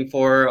visiting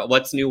for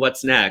What's New,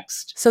 What's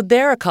Next. So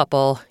they're a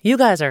couple. You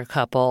guys are a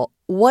couple.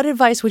 What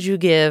advice would you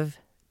give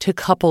to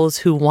couples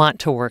who want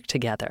to work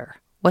together?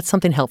 What's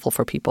something helpful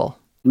for people?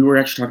 We were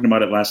actually talking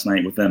about it last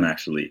night with them,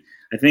 actually.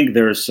 I think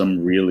there's some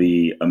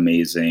really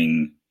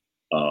amazing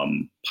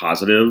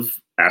positive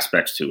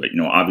aspects to it.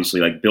 Obviously,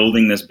 like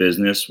building this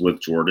business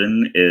with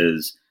Jordan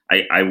is,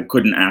 I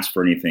couldn't ask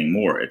for anything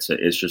more. It's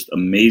just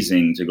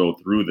amazing to go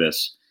through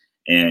this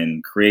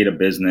and create a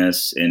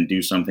business and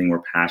do something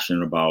we're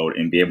passionate about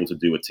and be able to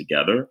do it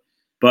together.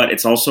 But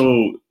it's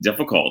also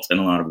difficult in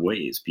a lot of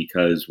ways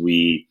because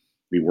we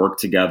work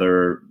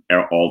together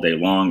all day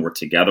long. We're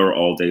together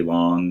all day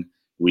long.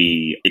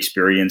 We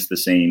experience the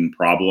same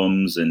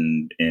problems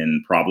and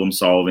problem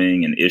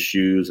solving and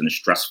issues and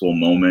stressful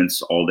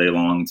moments all day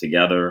long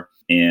together.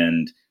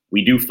 And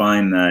we do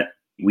find that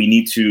we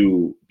need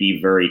to be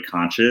very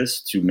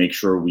conscious to make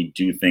sure we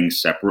do things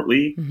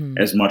separately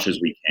as much as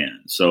we can.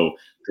 So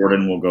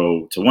Jordan will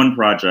go to one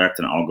project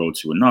and I'll go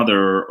to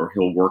another, or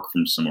he'll work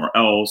from somewhere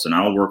else and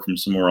I'll work from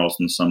somewhere else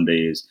on some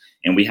days.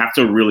 And we have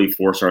to really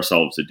force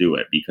ourselves to do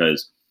it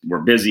because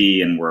we're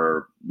busy and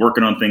we're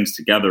working on things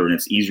together and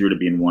it's easier to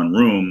be in one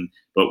room,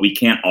 but we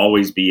can't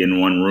always be in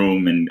one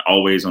room and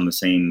always on the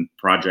same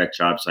project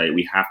job site.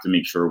 We have to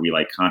make sure we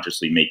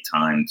consciously make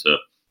time to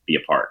be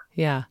apart.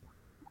 Yeah.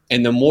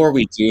 And the more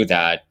we do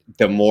that,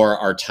 the more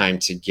our time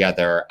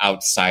together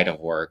outside of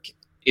work,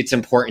 it's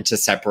important to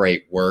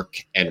separate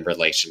work and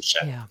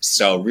relationship. Yeah.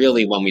 So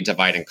really, when we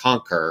divide and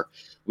conquer,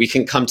 we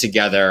can come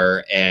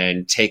together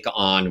and take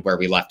on where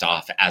we left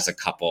off as a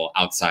couple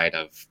outside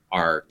of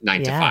our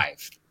 9 to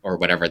 5 or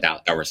whatever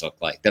that hours look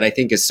like. That I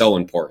think is so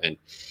important,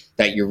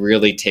 that you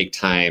really take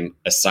time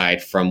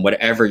aside from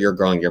whatever you're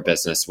growing your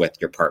business with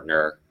your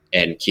partner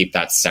and keep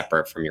that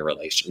separate from your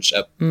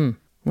relationship.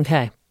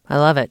 Okay. I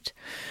love it.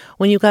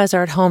 When you guys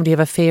are at home, do you have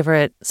a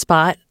favorite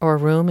spot or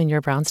room in your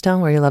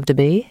brownstone where you love to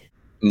be?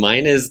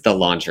 Mine is the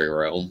laundry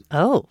room.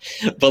 Oh.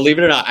 Believe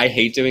it or not, I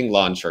hate doing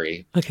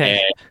laundry.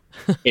 Okay.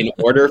 And in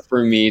order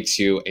for me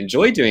to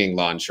enjoy doing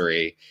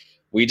laundry,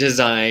 we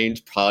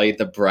designed probably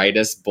the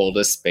brightest,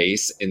 boldest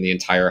space in the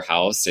entire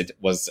house. It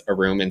was a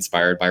room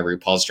inspired by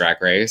RuPaul's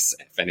Drag Race,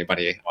 if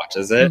anybody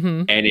watches it.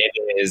 And it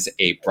is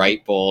a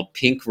bright, bold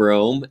pink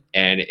room.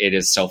 And it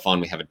is so fun.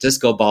 We have a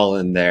disco ball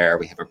in there.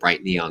 We have a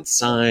bright neon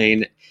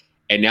sign.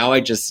 And now I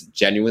just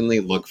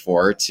genuinely look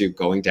forward to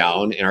going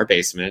down in our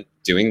basement,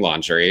 doing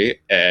laundry,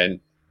 and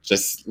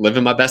just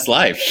living my best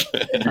life.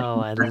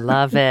 Oh, I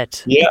love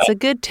it. Yeah. It's a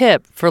good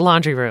tip for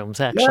laundry rooms,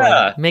 actually.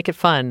 Yeah. Make it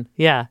fun.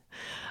 Yeah.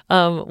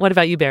 What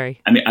about you,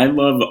 Barry? I mean, I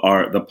love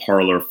the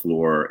parlor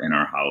floor in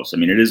our house. I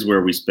mean, it is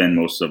where we spend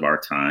most of our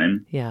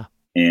time. Yeah.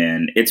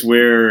 And it's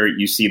where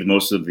you see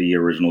most of the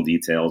original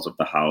details of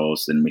the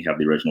house. And we have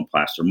the original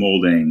plaster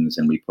moldings.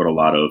 And we put a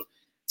lot of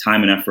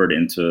time and effort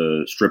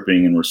into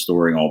stripping and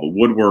restoring all the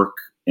woodwork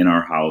in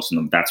our house.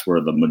 And that's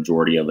where the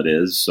majority of it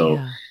is. So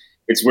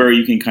it's where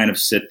you can kind of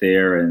sit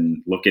there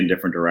and look in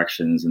different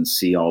directions and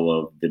see all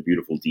of the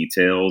beautiful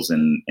details.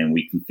 And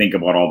we can think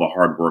about all the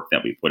hard work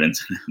that we put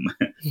into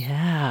them.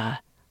 Yeah.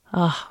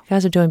 Oh, you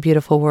guys are doing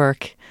beautiful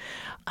work.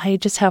 I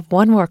just have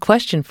one more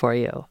question for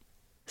you.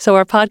 So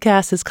our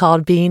podcast is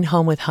called Being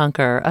Home with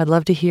Hunker. I'd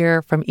love to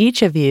hear from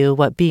each of you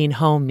what being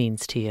home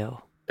means to you.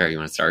 Barry, you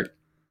want to start?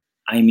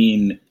 I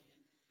mean,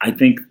 I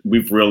think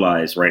we've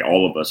realized, right,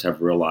 all of us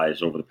have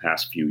realized over the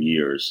past few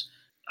years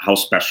how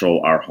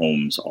special our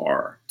homes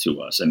are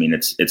to us. I mean,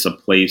 it's a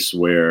place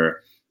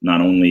where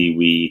not only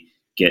we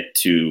get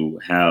to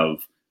have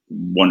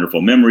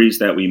wonderful memories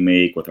that we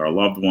make with our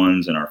loved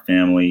ones and our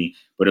family,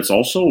 but it's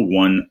also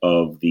one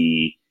of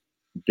the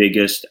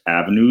biggest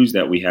avenues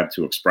that we have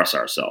to express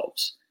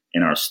ourselves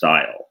in our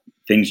style.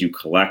 Things you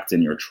collect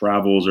in your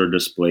travels are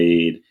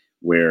displayed,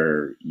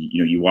 where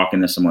you walk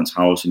into someone's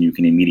house and you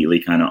can immediately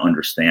kind of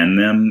understand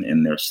them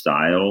and their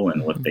style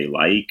and what they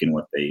like and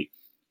what they,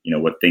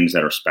 what things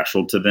that are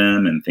special to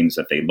them and things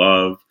that they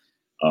love.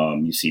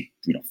 You see,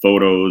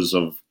 photos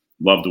of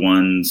loved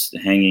ones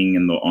hanging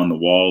on the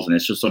walls, and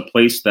it's just a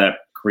place that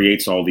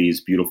creates all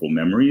these beautiful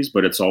memories.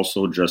 But it's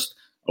also just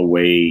a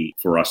way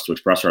for us to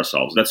express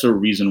ourselves. That's a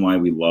reason why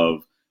we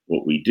love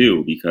what we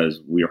do, because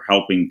we are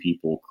helping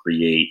people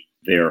create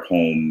their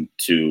home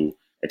to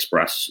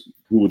express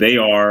who they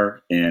are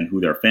and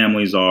who their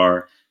families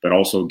are, but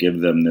also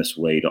give them this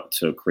way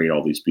to create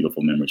all these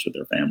beautiful memories with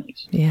their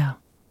families. Yeah,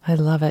 I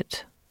love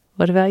it.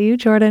 What about you,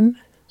 Jordan?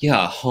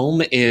 Yeah,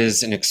 home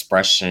is an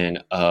expression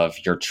of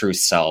your true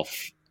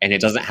self, and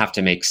it doesn't have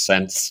to make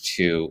sense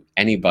to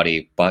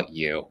anybody but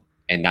you.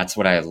 And that's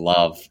what I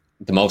love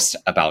the most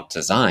about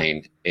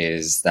design,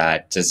 is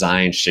that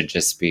design should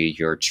just be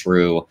your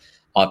true,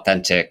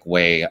 authentic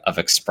way of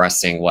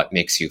expressing what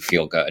makes you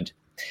feel good.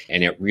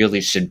 And it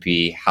really should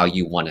be how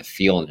you want to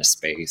feel in a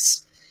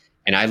space.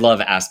 And I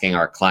love asking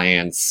our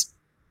clients,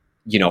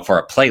 for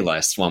a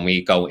playlist when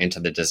we go into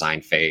the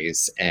design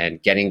phase,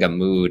 and getting a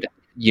mood,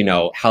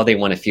 how they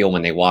want to feel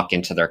when they walk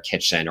into their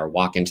kitchen or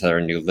walk into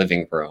their new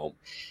living room,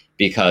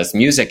 because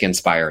music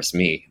inspires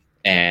me.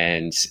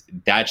 And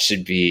that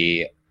should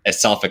be a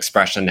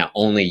self-expression that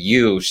only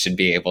you should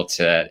be able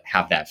to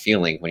have that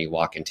feeling when you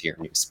walk into your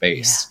new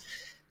space. Yeah.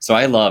 So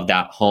I love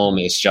that home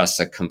is just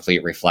a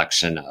complete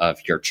reflection of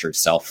your true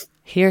self.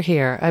 Hear,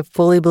 hear. I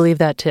fully believe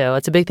that too.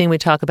 It's a big thing we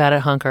talk about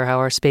at Hunker, how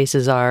our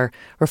spaces are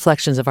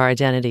reflections of our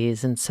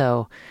identities. And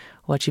so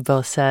what you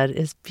both said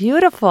is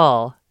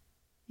beautiful.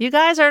 You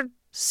guys are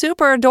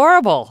super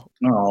adorable.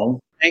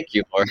 Oh, thank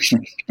you, Lord.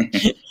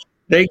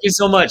 Thank you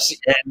so much.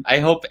 And I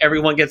hope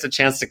everyone gets a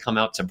chance to come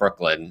out to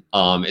Brooklyn.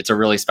 It's a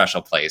really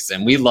special place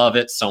and we love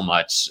it so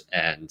much.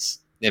 And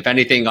if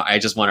anything, I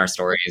just want our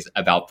stories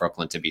about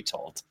Brooklyn to be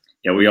told.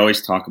 Yeah, we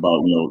always talk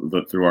about,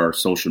 through our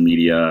social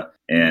media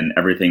and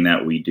everything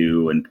that we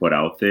do and put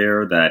out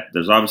there, that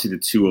there's obviously the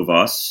two of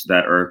us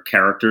that are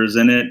characters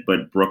in it,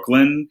 but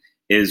Brooklyn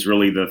is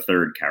really the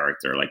third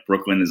character. Like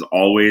Brooklyn is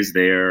always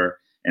there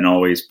and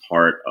always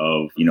part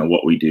of,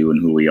 what we do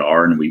and who we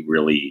are. And we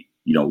really,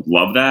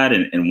 love that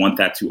and want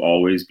that to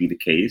always be the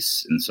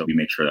case. And so we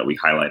make sure that we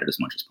highlight it as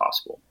much as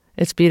possible.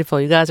 It's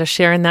beautiful. You guys are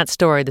sharing that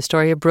story, the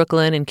story of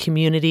Brooklyn and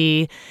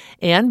community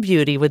and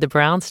beauty with the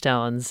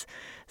Brownstones.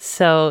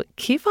 So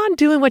keep on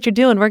doing what you're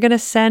doing. We're going to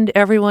send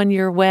everyone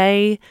your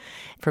way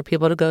for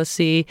people to go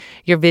see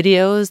your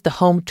videos, the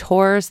home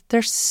tours.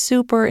 They're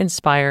super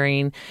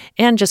inspiring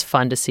and just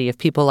fun to see if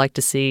people like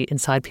to see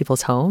inside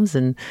people's homes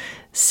and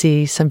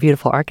see some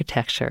beautiful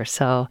architecture.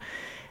 So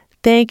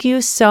thank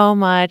you so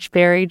much,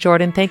 Barry.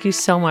 Jordan, thank you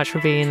so much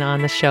for being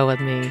on the show with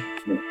me.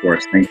 Of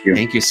course. Thank you.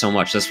 Thank you so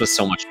much. This was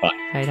so much fun.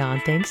 Right on.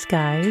 Thanks,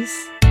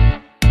 guys.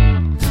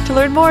 To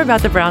learn more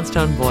about the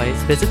Brownstone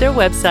Boys, visit their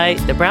website,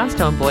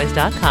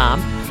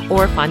 thebrownstoneboys.com,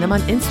 or find them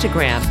on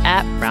Instagram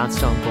at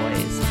Brownstone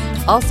Boys.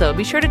 Also,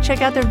 be sure to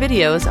check out their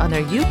videos on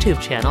their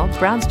YouTube channel,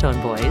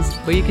 Brownstone Boys,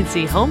 where you can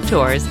see home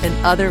tours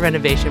and other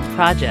renovation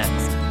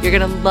projects. You're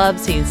going to love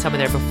seeing some of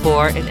their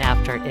before and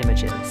after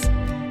images.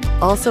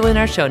 Also in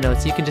our show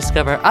notes, you can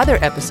discover other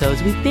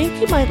episodes we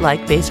think you might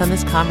like based on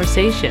this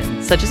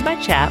conversation, such as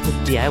my chat with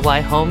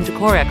DIY home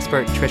decor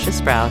expert Tricia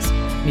Sprouse,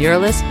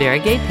 muralist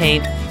Variegated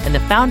Paint, and the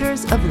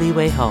founders of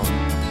Leeway Home.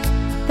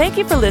 Thank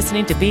you for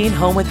listening to Being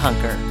Home with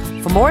Hunker.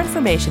 For more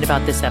information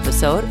about this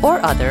episode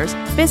or others,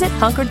 visit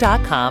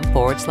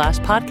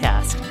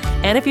hunker.com/podcast.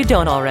 And if you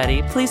don't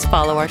already, please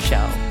follow our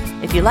show.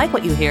 If you like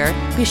what you hear,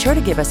 be sure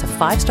to give us a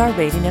 5-star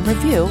rating and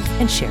review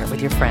and share it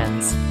with your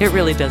friends. It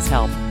really does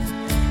help.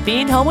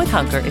 Being Home with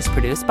Hunker is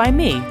produced by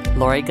me,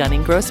 Lori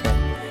Gunning-Grossman.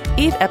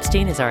 Eve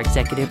Epstein is our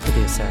executive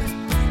producer.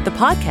 The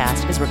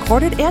podcast is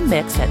recorded and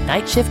mixed at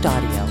Night Shift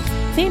Audio.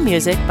 Theme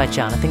music by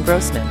Jonathan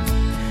Grossman.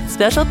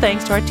 Special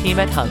thanks to our team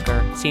at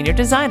Hunker, Senior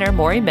Designer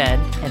Maury Men,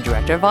 and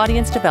Director of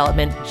Audience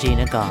Development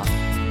Gina Goff.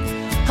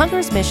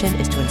 Hunker's mission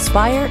is to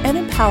inspire and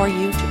empower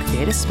you to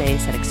create a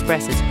space that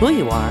expresses who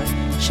you are,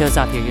 shows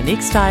off your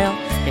unique style,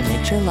 and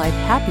makes your life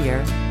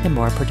happier and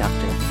more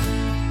productive.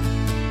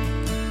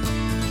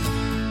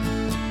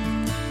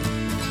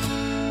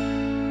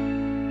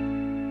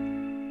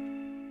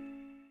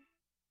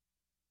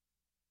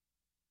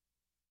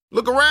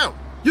 Look around.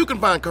 You can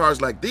find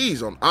cars like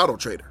these on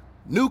AutoTrader.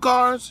 New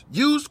cars,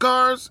 used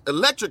cars,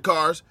 electric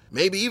cars,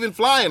 maybe even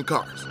flying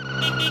cars.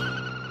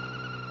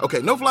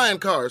 Okay, no flying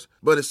cars,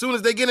 but as soon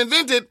as they get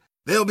invented,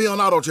 they'll be on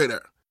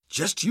AutoTrader.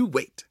 Just you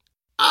wait.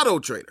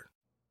 AutoTrader.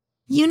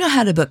 You know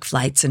how to book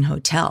flights and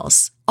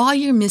hotels. All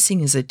you're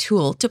missing is a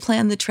tool to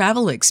plan the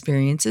travel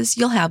experiences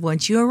you'll have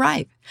once you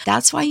arrive.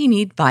 That's why you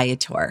need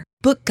Viator.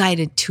 Book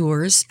guided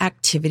tours,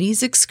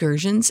 activities,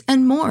 excursions,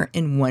 and more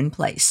in one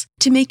place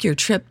to make your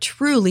trip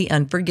truly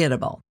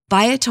unforgettable.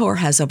 Viator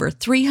has over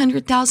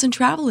 300,000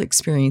 travel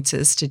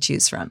experiences to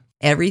choose from.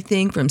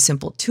 Everything from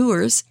simple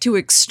tours to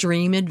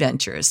extreme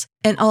adventures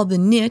and all the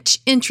niche,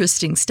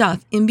 interesting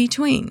stuff in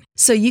between.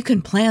 So you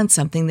can plan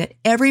something that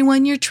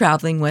everyone you're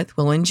traveling with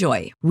will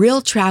enjoy.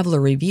 Real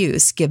traveler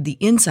reviews give the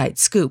inside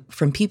scoop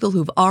from people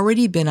who've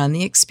already been on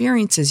the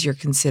experiences you're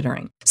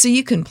considering. So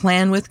you can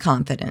plan with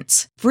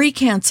confidence. Free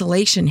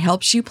cancellation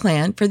helps you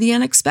plan for the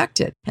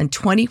unexpected. And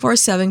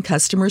 24/7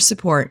 customer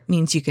support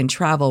means you can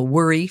travel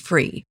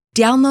worry-free.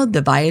 Download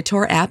the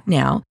Viator app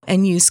now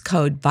and use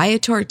code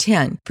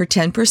Viator10 for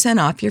 10%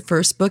 off your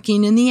first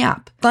booking in the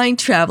app. Find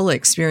travel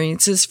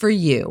experiences for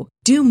you.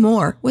 Do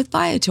more with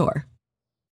Viator.